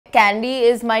Candy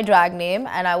is my drag name,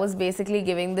 and I was basically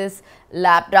giving this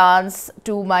lap dance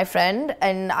to my friend,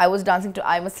 and I was dancing to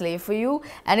I'm a Slave for You,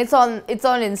 and it's on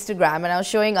Instagram, and I was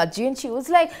showing Ajji, and she was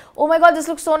like, oh my god, this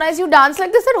looks so nice, you dance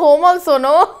like this at home also,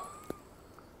 no?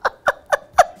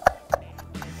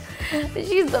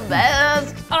 She's the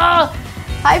best.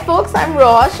 Hi folks, I'm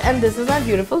Rosh, and this is my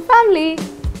beautiful family.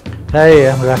 Hi,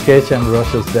 I'm Rakesh, I'm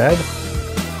Rosh's dad.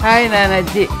 Hi,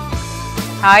 Nanaji.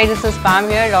 Hi, this is Pam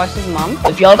here, Rosh's mom.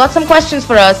 If y'all got some questions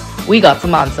for us, we got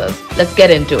some answers. Let's get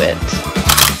into it.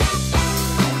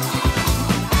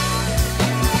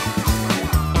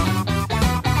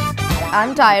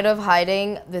 I'm tired of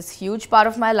hiding this huge part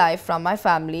of my life from my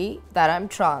family, that I'm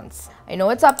trans. I know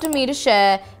it's up to me to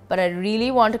share, but I really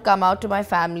want to come out to my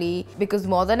family because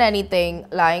more than anything,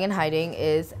 lying and hiding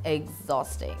is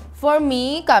exhausting. For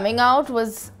me, coming out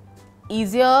was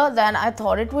easier than I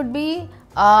thought it would be.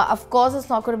 Of course, it's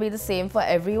not going to be the same for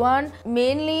everyone.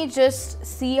 Mainly just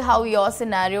see how your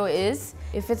scenario is.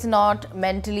 If it's not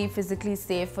mentally, physically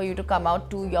safe for you to come out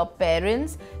to your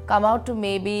parents, come out to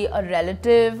maybe a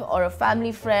relative or a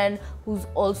family friend who's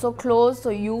also close,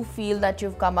 so you feel that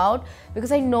you've come out.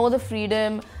 Because I know the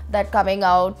freedom that coming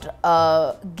out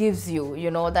gives you, you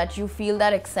know, that you feel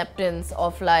that acceptance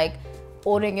of like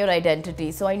owning your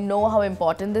identity. So I know how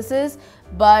important this is,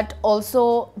 but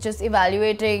also just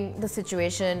evaluating the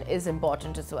situation is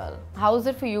important as well. How was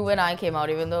it for you when I came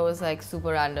out, even though it was like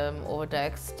super random over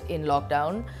text in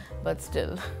lockdown, but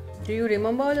still? Do you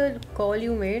remember the call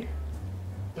you made?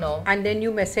 No. And then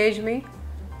you messaged me,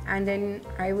 and then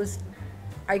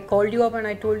I called you up and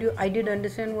I told you I did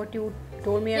understand what you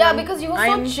told me. Yeah, because you were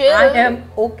so chill. I am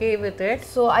okay with it.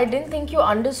 So I didn't think you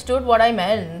understood what I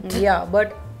meant. Yeah,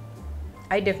 but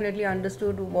I definitely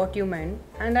understood what you meant,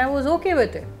 and I was okay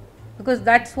with it because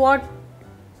that's what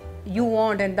you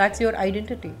want and that's your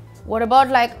identity. What about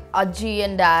like Ajji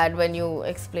and Dad when you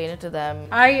explain it to them?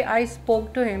 I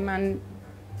spoke to him, and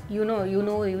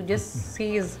you just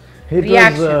see his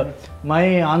reaction. My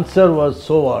answer was,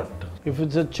 so what? If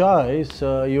it's a choice,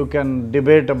 you can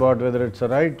debate about whether it's a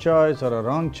right choice or a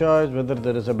wrong choice, whether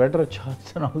there is a better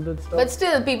choice and all that stuff. But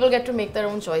still, people get to make their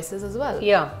own choices as well.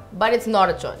 Yeah. But it's not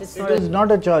a choice. It is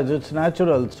not a choice, it's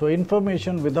natural. So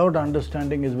information without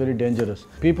understanding is very dangerous.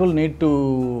 People need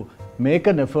to make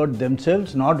an effort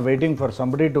themselves, not waiting for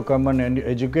somebody to come and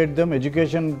educate them.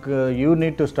 Education, you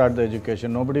need to start the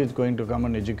education. Nobody is going to come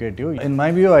and educate you. In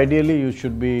my view, ideally you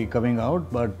should be coming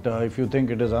out, but if you think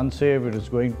it is unsafe, it is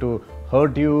going to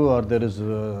hurt you, or there is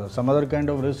some other kind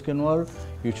of risk involved,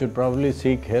 you should probably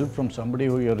seek help from somebody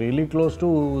who you're really close to,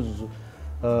 who's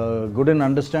good in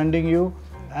understanding you,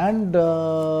 and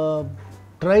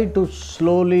try to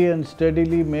slowly and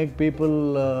steadily make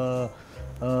people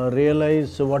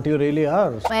realize what you really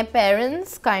are. My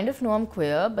parents kind of know I'm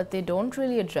queer, but they don't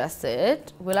really address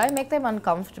it. Will I make them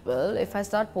uncomfortable if I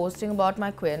start posting about my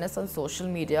queerness on social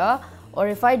media, or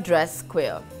if I dress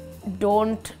queer?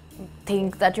 Don't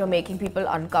think that you're making people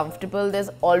uncomfortable. There's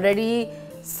already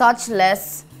such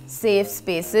less safe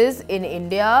spaces in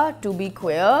India to be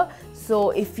queer.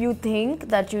 So if you think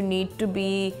that you need to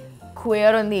be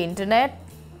queer on the internet,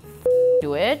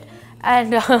 do it.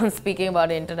 And speaking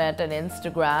about internet and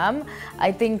Instagram,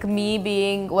 I think me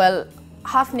being, well,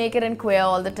 half naked and queer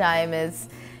all the time is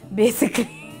basically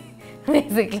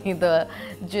the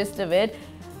gist of it.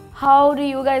 How do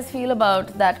you guys feel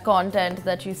about that content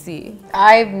that you see?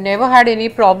 I've never had any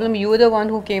problem. You were the one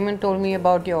who came and told me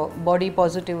about your body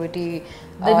positivity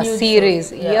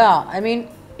series. Yeah, I mean,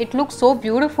 it looks so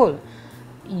beautiful.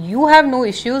 You have no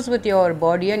issues with your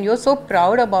body and you're so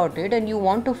proud about it and you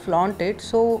want to flaunt it.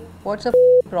 So what's the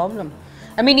problem?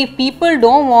 I mean, if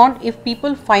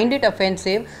people find it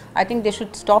offensive, I think they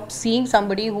should stop seeing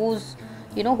somebody who's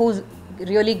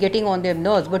really getting on their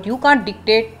nerves. But you can't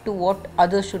dictate to what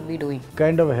others should be doing.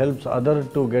 Kind of helps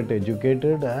others to get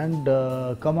educated and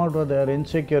come out with their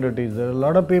insecurities. There are a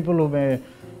lot of people who may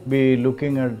be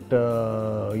looking at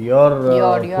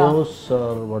your posts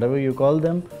or whatever you call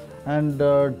them, and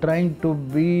trying to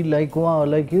be like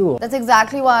you. That's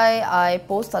exactly why I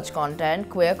post such content,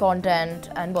 queer content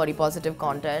and body positive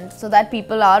content, so that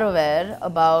people are aware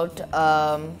about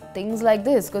things like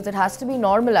this, because it has to be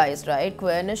normalized, right?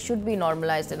 Queerness should be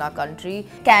normalized in our country.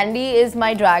 Candy is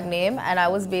my drag name, and I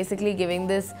was basically giving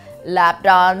this lap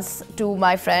dance to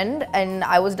my friend, and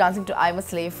I was dancing to I'm a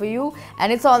Slave for You,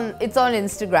 and it's on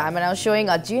Instagram, and I was showing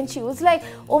Ajji, and she was like,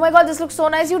 oh my god, this looks so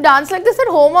nice, you dance like this at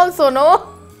home also,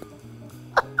 no?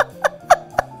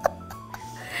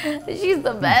 She's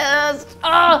the best.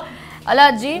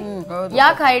 Ala Ajji,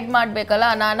 yak hide ಮಾಡ್ಬೇಕಲ್ಲ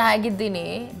ನಾನು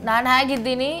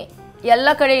ಹಾಗಿದ್ದೀನಿ ಎಲ್ಲ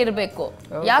ಕಡೆ ಇರಬೇಕು.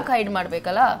 ಯಾಕೆ hide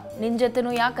ಮಾಡಬೇಕಲ್ಲ? ನಿನ್ನ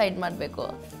ಜೊತೆನೂ ಯಾಕೆ ಹೈಡ್ ಮಾಡಬೇಕು?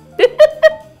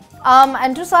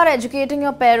 And to start educating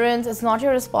your parents, it's not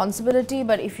your responsibility,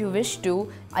 but if you wish to,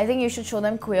 I think you should show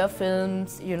them queer films,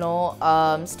 you know,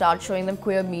 start showing them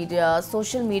queer media,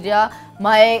 social media.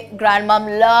 My grandmom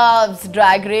loves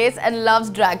Drag Race and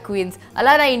loves drag queens.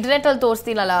 Alla na internet ಅಲ್ಲಿ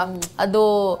ತೋರಿಸ್ತೀನಲ್ಲ, ಅದು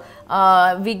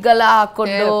wig ಎಲ್ಲ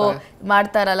ಹಾಕೊಂಡು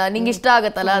ಮಾಡ್ತಾರಲ್ಲ, ನಿಂಗೆ ಇಷ್ಟ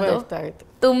ಆಗತ್ತಲ್ಲ ಅದು?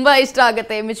 ತುಂಬಾ ಇಷ್ಟ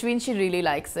ಆಗುತ್ತೆ, which means she really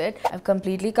likes it. I've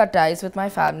completely cut ties with my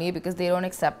family because they don't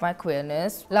accept my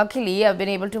queerness. Luckily, I've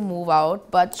been able to move out,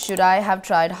 but should I have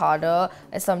tried harder?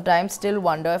 I sometimes still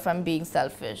wonder if I'm being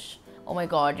selfish. Oh my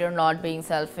God, you're not being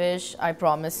selfish, I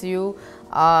promise you.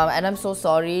 And I'm so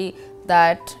sorry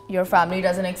that your family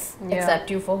doesn't accept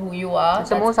you for who you are.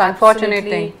 It's the most unfortunate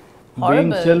thing. Being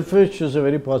selfish is a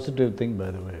very positive thing, by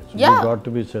the way. So Yeah. you got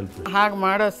to be selfish. ಹಾಗೆ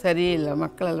ಮಾಡೋದು ಸರಿ ಇಲ್ಲ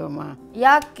ಮಕ್ಕಳಲ್ವಮ್ಮ.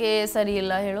 ಯಾಕೆ ಸರಿ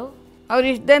ಇಲ್ಲ ಹೇಳು? ಅವ್ರು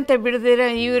ಇಷ್ಟಂತೆ ಬಿಡದಿರ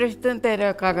ಇವ್ರು ಇಷ್ಟಂತೆ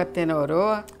ಇರೋಕ್ಕಾಗತ್ತೇನೋ ಅವರು.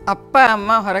 ಅಪ್ಪ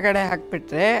ಅಮ್ಮ ಹೊರಗಡೆ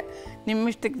ಹಾಕ್ಬಿಟ್ರೆ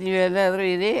ನಿಮ್ಮಿಷ್ಟಕ್ಕೆ ನೀವೆಲ್ಲಾದರೂ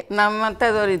ಇರಿ,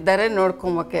 ನಮ್ಮಂಥದವ್ರು ಇದ್ದಾರೆ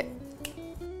ನೋಡ್ಕೊಂಬಕ್ಕೆ.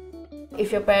 If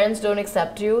your parents don't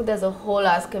accept you, there's a whole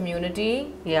ass community,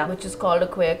 which is called a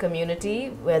queer community.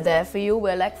 We're there for you.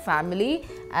 We're like family,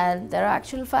 and there are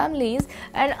actual families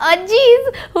and ajis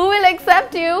who will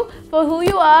accept you for who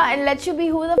you are and let you be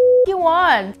who the you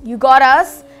want. You got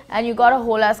us, and you got a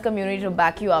whole ass community to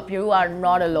back you up. You are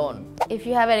not alone. If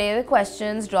you have any other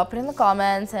questions, drop it in the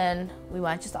comments, and we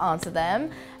might just answer them.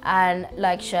 And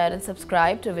like, share, and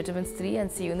subscribe to Vitaminstree, and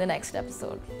see you in the next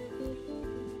episode.